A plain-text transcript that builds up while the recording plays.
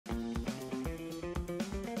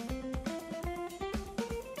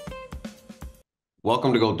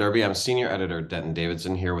Welcome to Gold Derby. I'm senior editor Denton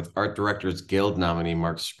Davidson here with Art Directors Guild nominee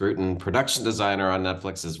Mark Scruton, production designer on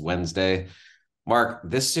Netflix's Wednesday. Mark,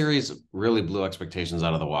 this series really blew expectations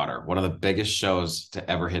out of the water. One of the biggest shows to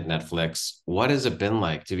ever hit Netflix. What has it been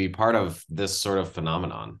like to be part of this sort of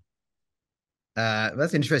phenomenon?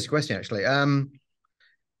 That's an interesting question, actually.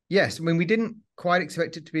 Yes, I mean we didn't quite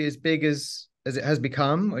expect it to be as big as it has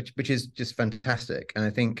become, which is just fantastic. And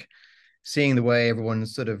I think seeing the way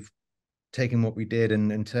everyone's sort of taken what we did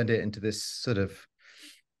and turned it into this sort of,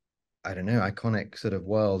 I don't know, iconic sort of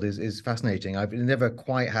world is fascinating. I've never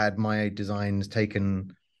quite had my designs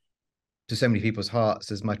taken to so many people's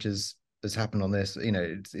hearts as much as has happened on this.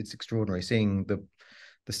 It's extraordinary seeing the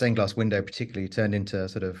stained glass window particularly turned into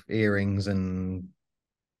sort of earrings and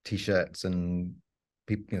t-shirts and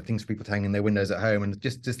people, things people hang in their windows at home, and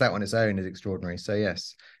just that on its own is extraordinary. So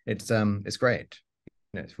yes, it's great.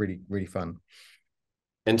 It's really fun.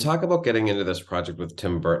 And talk about getting into this project with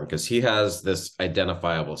Tim Burton, because he has this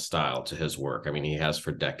identifiable style to his work. I mean, he has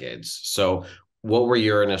for decades. So, what were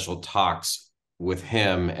your initial talks with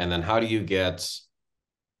him? And then how do you get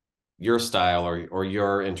your style or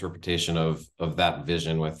your interpretation of that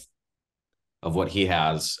vision of what he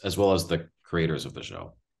has, as well as the creators of the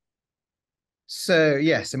show? So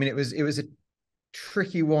yes, I mean it was a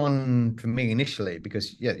tricky one for me initially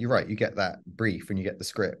because yeah, you're right. You get that brief and you get the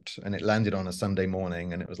script, and it landed on a Sunday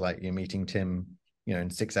morning, and it was like you're meeting Tim, in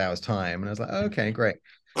 6 hours time, and I was like, oh, okay, great.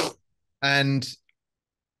 And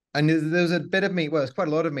there was a bit of me, well, it's quite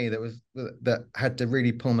a lot of me that had to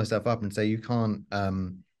really pull myself up and say you can't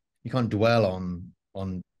dwell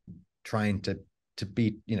on trying to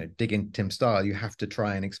be, dig in Tim's style. You have to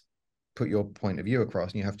try and put your point of view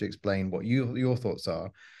across, and you have to explain what your thoughts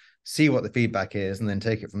are, see what the feedback is, and then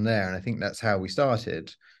take it from there. And I think that's how we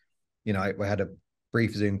started. We had a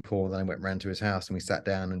brief Zoom call, then I went round to his house and we sat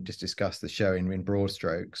down and just discussed the show in broad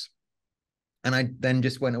strokes. And I then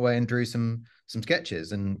just went away and drew some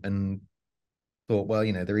sketches and thought, well,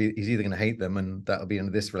 he's either going to hate them and that'll be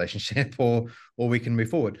into this relationship, or we can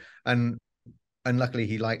move forward. And luckily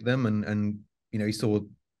he liked them, and he saw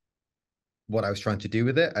what I was trying to do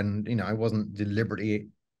with it. And I wasn't deliberately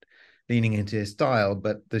leaning into his style,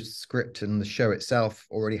 but the script and the show itself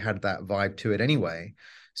already had that vibe to it anyway.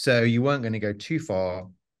 So you weren't going to go too far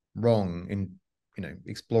wrong in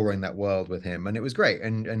exploring that world with him. And it was great.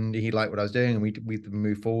 And he liked what I was doing, and we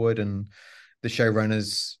moved forward. And the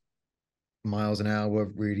showrunners, Miles and Al,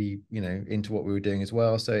 were really into what we were doing as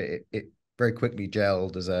well. So it very quickly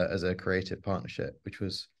gelled as a creative partnership, which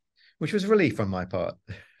was a relief on my part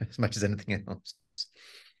as much as anything else.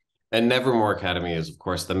 And NeverMore Academy is, of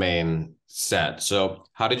course, the main set. So,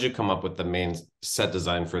 how did you come up with the main set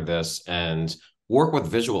design for this and work with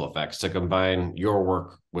visual effects to combine your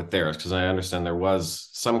work with theirs? Because I understand there was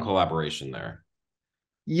some collaboration there.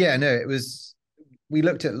 Yeah, no, we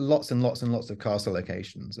looked at lots and lots and lots of castle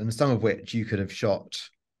locations, and some of which you could have shot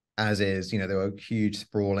as is. There were huge,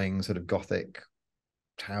 sprawling, sort of Gothic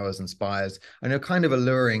towers and spires, and they're kind of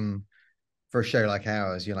alluring for a show like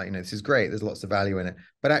ours. You're like, this is great. There's lots of value in it,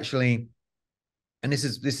 but actually, and this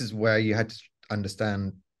is where you had to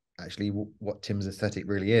understand actually what Tim's aesthetic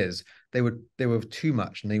really is. They were too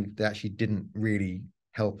much, and they actually didn't really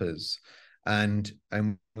help us. And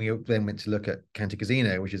we then went to look at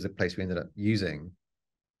Cantacuzino, which is a place we ended up using.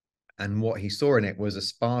 And what he saw in it was a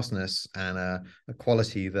sparseness and a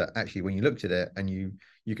quality that actually, when you looked at it and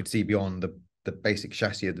you could see beyond the basic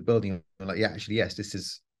chassis of the building, like, yeah, actually, yes,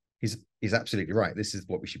 he's absolutely right. This is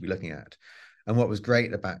what we should be looking at. And what was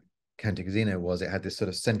great about Cantacuzino was it had this sort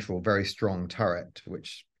of central, very strong turret,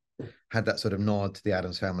 which had that sort of nod to the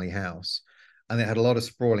Addams family house. And they had a lot of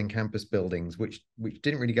sprawling campus buildings, which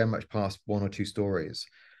didn't really go much past 1 or 2 stories.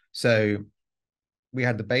 So we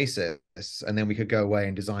had the basis, and then we could go away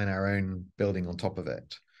and design our own building on top of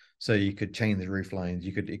it. So you could change the roof lines,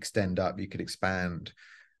 you could extend up, you could expand,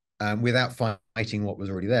 without fighting what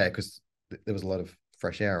was already there, because there was a lot of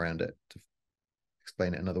fresh air around it, to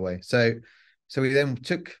explain it another way. So we then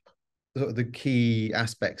took sort of the key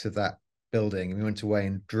aspects of that building, and we went away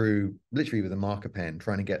and drew literally with a marker pen,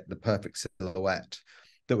 trying to get the perfect silhouette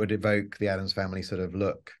that would evoke the Addams family sort of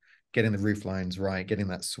look, getting the roof lines right, getting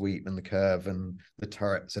that sweep and the curve and the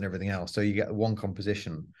turrets and everything else. So you get one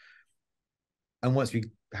composition. And once we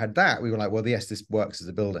had that, we were like, well, yes, this works as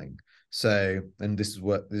a building. So, and this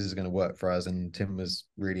is going to work for us. And Tim was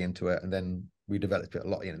really into it. And then we developed it a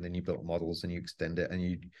lot, and then you built models and you extend it, and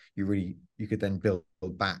you could then build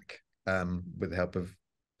back, with the help of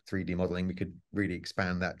 3D modeling. We could really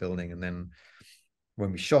expand that building. And then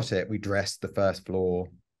when we shot it, we dressed the first floor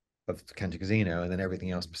of Cantacuzino, and then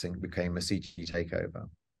everything else became a CG takeover.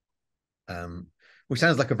 which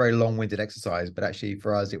sounds like a very long-winded exercise, but actually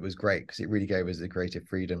for us it was great because it really gave us the creative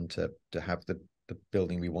freedom to have the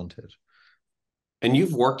building we wanted. And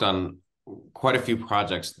you've worked on quite a few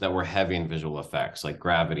projects that were heavy in visual effects, like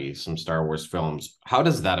Gravity, some Star Wars films. How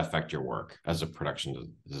does that affect your work as a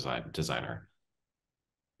production designer?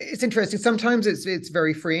 It's interesting. Sometimes it's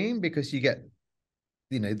very freeing because you get,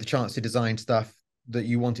 the chance to design stuff that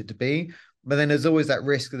you want it to be. But then there's always that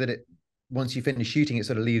risk that once you finish shooting, it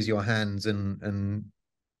sort of leaves your hands, and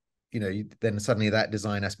then suddenly that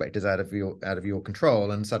design aspect is out of your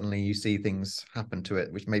control, and suddenly you see things happen to it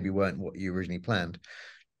which maybe weren't what you originally planned.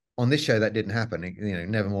 On this show, that didn't happen.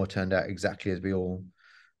 Nevermore turned out exactly as we all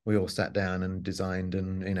sat down and designed,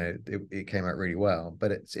 and it came out really well.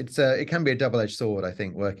 But it can be a double-edged sword, I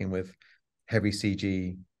think, working with heavy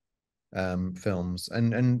CG films,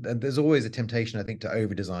 and there's always a temptation, I think, to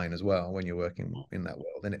over design as well when you're working in that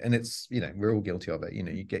world, and it's we're all guilty of it.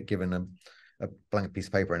 You get given a blank piece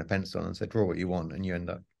of paper and a pencil and say draw what you want, and you end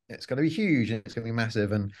up, it's going to be huge and it's going to be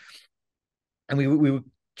massive, and we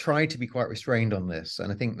try to be quite restrained on this,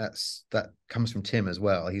 and I think that comes from Tim as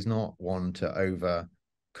well. He's not one to over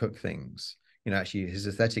cook things. Actually his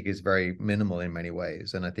aesthetic is very minimal in many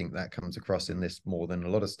ways, and I think that comes across in this more than a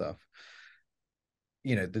lot of stuff.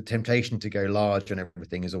 The temptation to go large and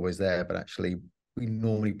everything is always there, but actually we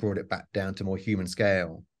normally brought it back down to more human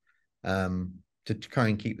scale, to try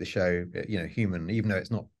and keep the show human, even though it's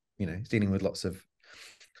not, it's dealing with lots of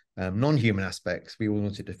non-human aspects. We all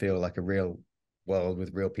want it to feel like a real world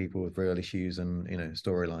with real people with real issues and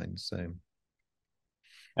storylines. So,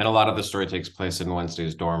 and a lot of the story takes place in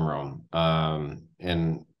Wednesday's dorm room,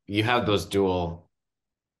 and you have those dual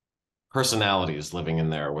personalities living in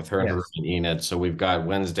there with her and yes. Enid. So we've got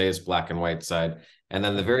Wednesday's black and white side, and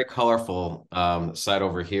then the very colorful side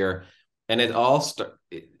over here. And it all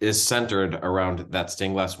is centered around that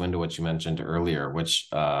stained glass window, which you mentioned earlier, which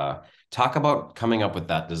talk about coming up with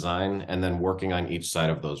that design and then working on each side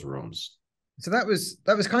of those rooms. So that was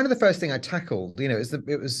kind of the first thing I tackled.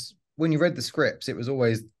 It was when you read the scripts, it was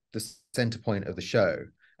always the center point of the show,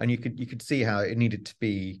 and you could see how it needed to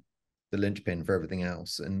be the linchpin for everything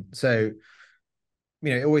else. And so,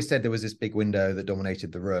 it always said there was this big window that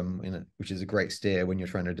dominated the room, which is a great steer when you're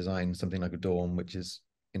trying to design something like a dorm, which is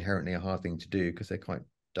inherently a hard thing to do because they're quite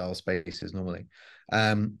dull spaces normally.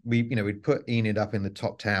 We'd put Enid up in the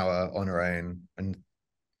top tower on her own and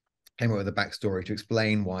came up with a backstory to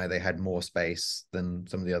explain why they had more space than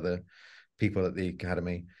some of the other people at the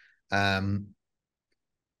academy.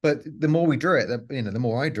 But the more we drew it, the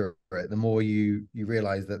more I drew it, the more you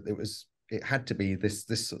realize that it had to be this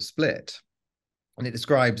sort of split. And it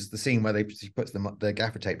describes the scene where she puts the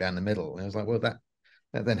gaffer tape down the middle. And I was like, well, that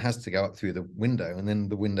then has to go up through the window, and then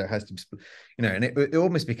the window has to, and it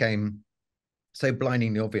almost became so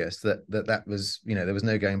blindingly obvious that was, there was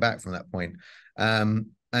no going back from that point. And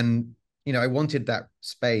I wanted that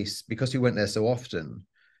space because we went there so often.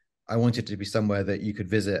 I wanted it to be somewhere that you could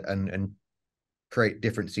visit and create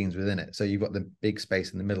different scenes within it. So you've got the big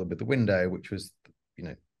space in the middle with the window, which was,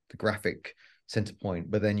 the graphic center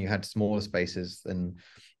point, but then you had smaller spaces and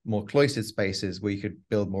more cloistered spaces where you could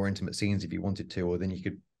build more intimate scenes if you wanted to, or then you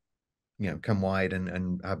could, come wide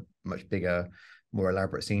and have much bigger, more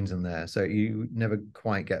elaborate scenes in there. So you never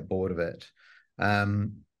quite get bored of it.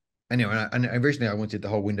 Anyway, and originally I wanted the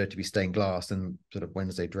whole window to be stained glass, and sort of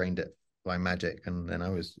Wednesday drained it by magic. And then I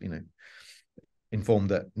was, informed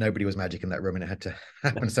that nobody was magic in that room and it had to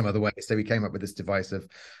happen some other way. So we came up with this device of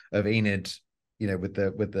Enid, with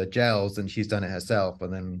the gels, and she's done it herself.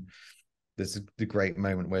 And then there's the great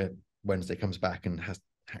moment where Wednesday comes back and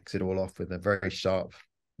hacks it all off with a very sharp,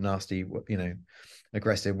 nasty,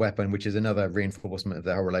 aggressive weapon, which is another reinforcement of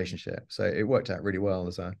their whole relationship. So it worked out really well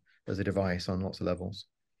as a device on lots of levels.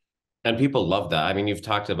 And people love that. I mean, you've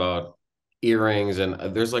talked about earrings,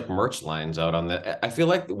 and there's like merch lines out on that. I feel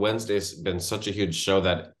like Wednesday's been such a huge show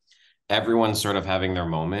that everyone's sort of having their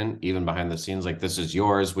moment, even behind the scenes. Like, this is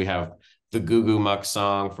yours. We have the Goo Goo Muck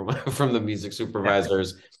song from the music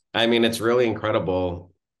supervisors. I mean, it's really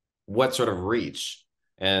incredible what sort of reach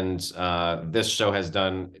and this show has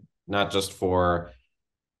done, not just for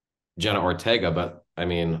Jenna Ortega, but I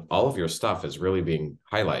mean, all of your stuff is really being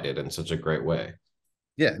highlighted in such a great way.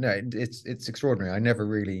 Yeah, no, it's extraordinary. I never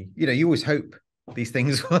really, you always hope these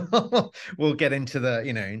things will get into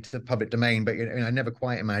into the public domain, but I never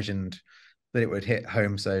quite imagined that it would hit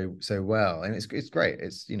home so well. And it's great.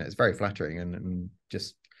 It's it's very flattering and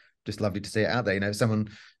just lovely to see it out there. Someone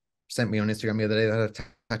sent me on Instagram the other day, they had a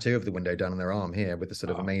tattoo of the window done on their arm here with a sort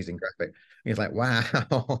of amazing graphic. And it's like,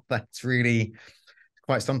 wow, that's really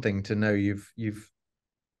quite something to know.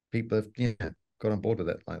 People have got on board with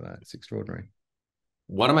it like that. It's extraordinary.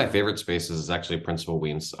 One of my favorite spaces is actually Principal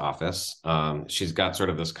Ween's office. She's got sort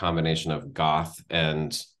of this combination of goth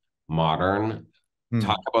and modern.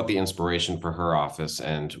 Talk Hmm. about the inspiration for her office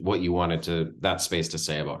and what you wanted to that space to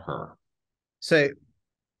say about her. So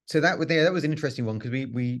that was an interesting one because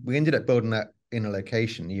we ended up building that in a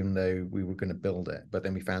location, even though we were going to build it. But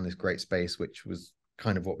then we found this great space, which was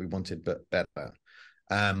kind of what we wanted, but better.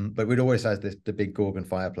 But we'd always had the big Gorgon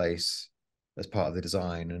fireplace as part of the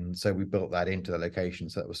design, and so we built that into the location.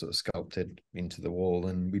 So that was sort of sculpted into the wall,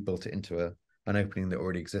 and we built it into an opening that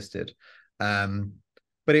already existed. Um,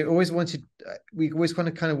 but it always wanted, we always kind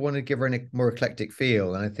of wanted to give her a more eclectic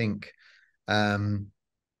feel, and I think um,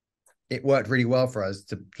 it worked really well for us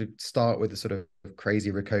to start with the sort of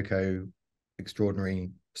crazy Rococo, extraordinary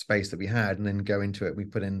space that we had, and then go into it. We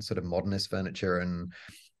put in sort of modernist furniture and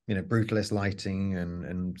brutalist lighting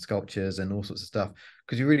and sculptures and all sorts of stuff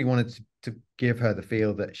because we really wanted to give her the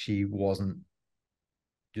feel that she wasn't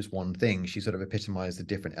just one thing. She sort of epitomized the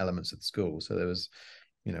different elements of the school. So there was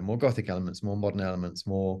more gothic elements, more modern elements,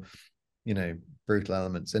 more brutal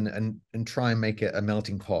elements, and try and make it a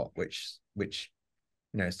melting pot, which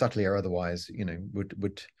subtly or otherwise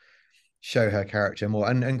would show her character more.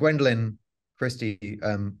 And Gwendolyn Christie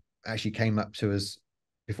actually came up to us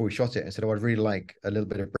before we shot it and said, "Oh, I'd really like a little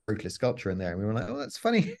bit of brutalist sculpture in there." And we were like, "Oh, that's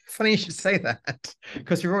funny. Funny you should say that,"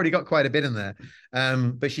 because we've already got quite a bit in there.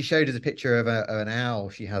 But she showed us a picture of an owl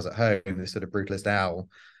she has at home, this sort of brutalist owl,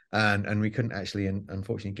 and we couldn't actually,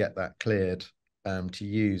 unfortunately, get that cleared to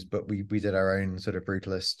use. But we did our own sort of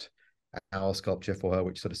brutalist owl sculpture for her,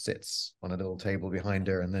 which sort of sits on a little table behind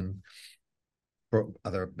her, and then brought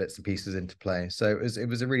other bits and pieces into play. So it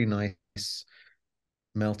was a really nice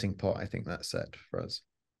melting pot, I think, that set for us.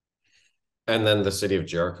 And then the city of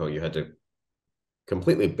Jericho, you had to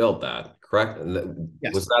completely build that, correct? Was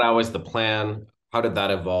Yes. that always the plan? How did that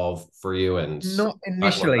evolve for you? And Not talk about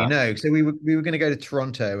initially, that. no. So we were going to go to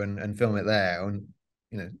Toronto and film it there, and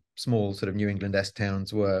small sort of New England-esque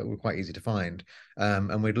towns were quite easy to find.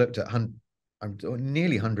 And we'd looked at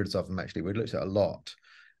nearly hundreds of them actually. We'd looked at a lot,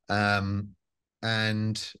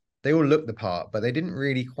 and they all looked the part, but they didn't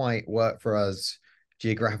really quite work for us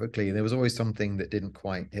geographically. There was always something that didn't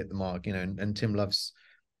quite hit the mark, and Tim loves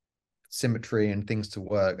symmetry and things to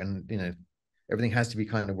work, and everything has to be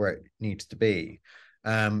kind of where it needs to be.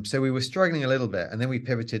 So we were struggling a little bit, and then we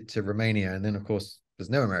pivoted to Romania, and then of course there's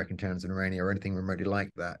no American towns in Romania or anything remotely like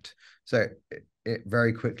that. So it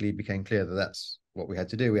very quickly became clear that that's what we had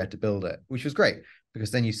to do. We had to build it, which was great because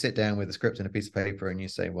then you sit down with a script and a piece of paper and you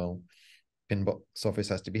say, well, pin box office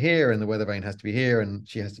has to be here and the weather vane has to be here and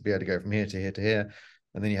she has to be able to go from here to here to here,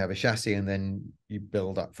 and then you have a chassis and then you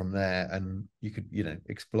build up from there, and you could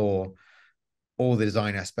explore all the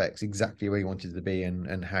design aspects exactly where you wanted it to be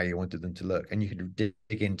and how you wanted them to look, and you could dig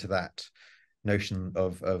into that notion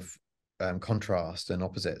of contrast and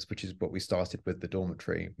opposites, which is what we started with the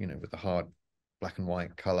dormitory, with the hard black and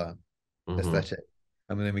white color aesthetic,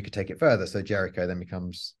 and then we could take it further. So Jericho then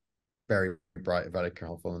becomes very bright, very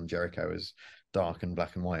colorful, and Jericho is dark and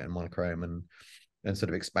black and white and monochrome, and sort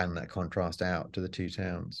of expand that contrast out to the two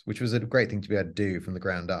towns, which was a great thing to be able to do from the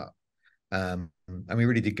ground up. And we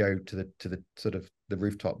really did go to the sort of the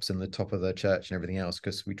rooftops and the top of the church and everything else,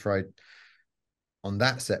 because we tried on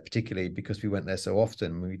that set particularly because we went there so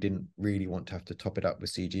often. We didn't really want to have to top it up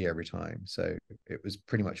with CG every time, so it was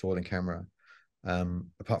pretty much all in camera,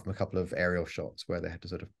 apart from a couple of aerial shots where they had to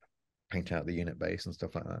sort of paint out the unit base and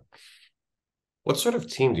stuff like that. What sort of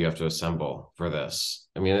team do you have to assemble for this?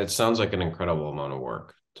 I mean, it sounds like an incredible amount of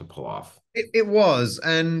work to pull off. It was,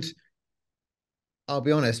 and I'll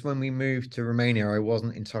be honest, when we moved to Romania, I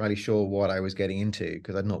wasn't entirely sure what I was getting into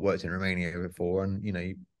because I'd not worked in Romania before.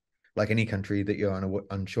 And, like any country that you're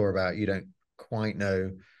unsure about, you don't quite know.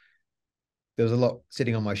 There was a lot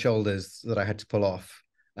sitting on my shoulders that I had to pull off.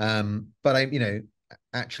 But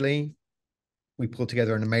actually, we pulled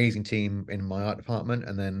together an amazing team in my art department,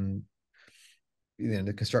 and then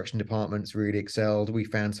the construction departments really excelled. We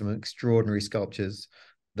found some extraordinary sculptures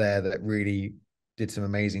there that really did some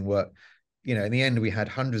amazing work. In the end, we had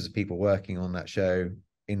hundreds of people working on that show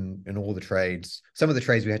in all the trades. Some of the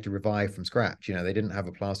trades we had to revive from scratch. They didn't have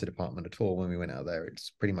a plaster department at all when we went out there.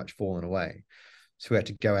 It's pretty much fallen away. So we had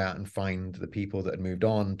to go out and find the people that had moved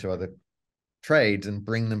on to other trades and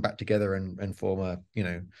bring them back together and form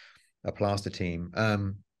a plaster team.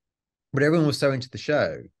 But everyone was so into the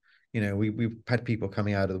show. We had people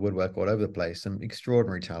coming out of the woodwork all over the place, some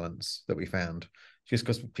extraordinary talents that we found just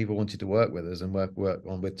because people wanted to work with us and work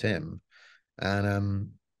on with Tim. And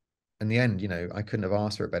in the end, I couldn't have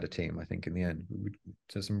asked for a better team. I think in the end,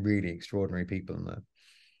 there's some really extraordinary people in there.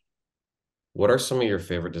 What are some of your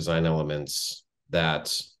favorite design elements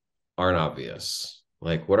that aren't obvious?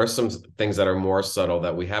 Like, what are some things that are more subtle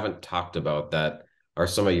that we haven't talked about that are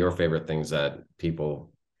some of your favorite things that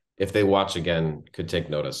people, if they watch again, could take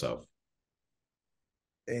notice of?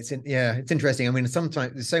 It's interesting. I mean,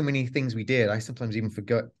 sometimes there's so many things we did. I sometimes even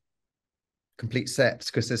forgot complete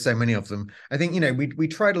sets because there's so many of them. I think, we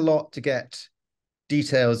tried a lot to get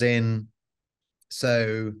details in.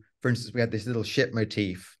 So, for instance, we had this little ship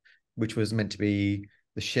motif, which was meant to be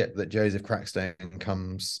the ship that Joseph Crackstone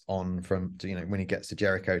comes on from, when he gets to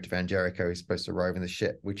Jericho, to found Jericho, he's supposed to arrive in the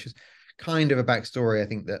ship, which is kind of a backstory, I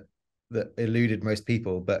think, that eluded most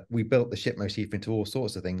people. But we built the ship motif into all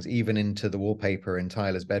sorts of things, even into the wallpaper in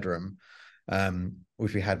Tyler's bedroom,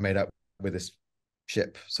 which we had made up with this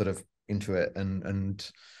ship sort of into it,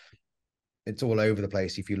 and it's all over the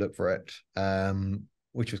place if you look for it,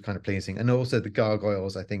 which was kind of pleasing. And also the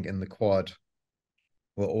gargoyles, I think, in the quad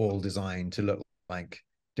were all designed to look like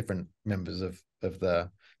different members of the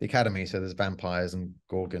Academy. So there's vampires and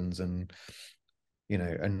gorgons, and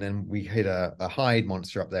and then we hit a hide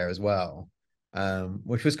monster up there as well,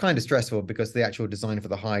 which was kind of stressful because the actual design for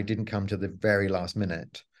the hide didn't come to the very last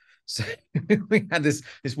minute. So we had this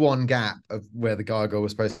one gap of where the gargoyle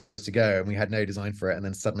was supposed to go, and we had no design for it. And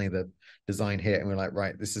then suddenly the design hit, and we we're like,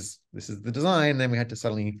 right, this is the design. And then we had to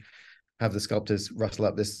suddenly have the sculptors rustle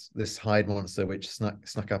up this hide monster, which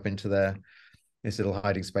snuck up into this little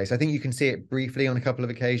hiding space. I think you can see it briefly on a couple of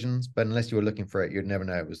occasions, but unless you were looking for it, you'd never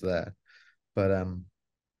know it was there. But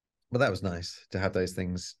that was nice to have those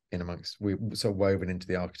things in amongst, we sort of woven into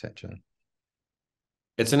the architecture.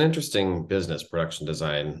 It's an interesting business, production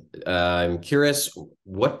design. I'm curious,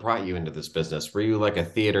 what brought you into this business? Were you like a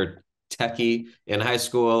theater techie in high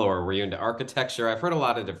school, or were you into architecture? I've heard a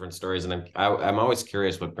lot of different stories, and I'm always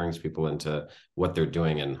curious what brings people into what they're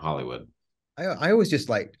doing in Hollywood. I always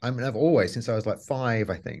just I've always, since I was like 5,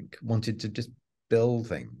 I think, wanted to just build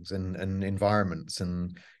things and environments.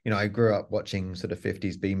 And, I grew up watching sort of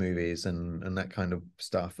 50s B movies and that kind of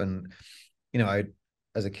stuff. And, I,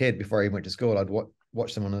 as a kid, before I went to school, I'd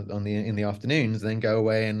watch them in the afternoons, then go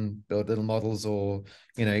away and build little models, or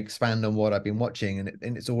expand on what I've been watching,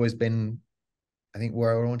 and it's always been, I think,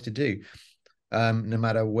 where I wanted to do, no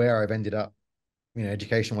matter where I've ended up,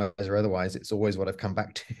 education wise or otherwise. It's always what I've come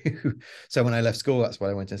back to. So when I left school, that's what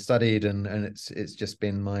I went and studied, and it's just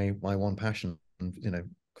been my one passion,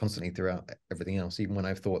 constantly throughout everything else. Even when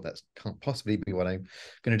I've thought that can't possibly be what I'm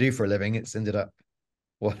going to do for a living, it's ended up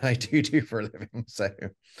what I do for a living. So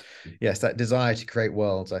yes, that desire to create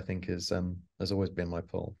worlds, I think, has always been my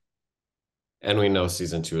pull. And we know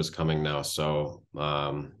season 2 is coming now. So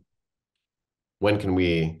what can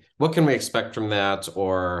we expect from that?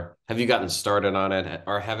 Or have you gotten started on it?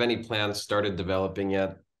 Or have any plans started developing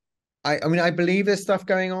yet? I mean, I believe there's stuff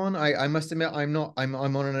going on. I must admit, I'm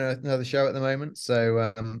on another show at the moment.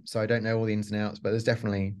 So I don't know all the ins and outs, but there's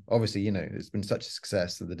definitely, obviously, it's been such a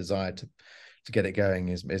success that the desire to get it going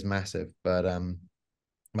is massive. But I'm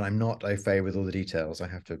not au fait with all the details, I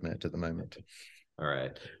have to admit, at the moment. All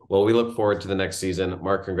right. Well, we look forward to the next season.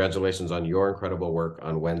 Mark, congratulations on your incredible work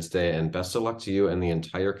on Wednesday, and best of luck to you and the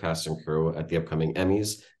entire cast and crew at the upcoming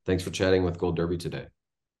Emmys. Thanks for chatting with Gold Derby today.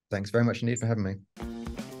 Thanks very much indeed for having me.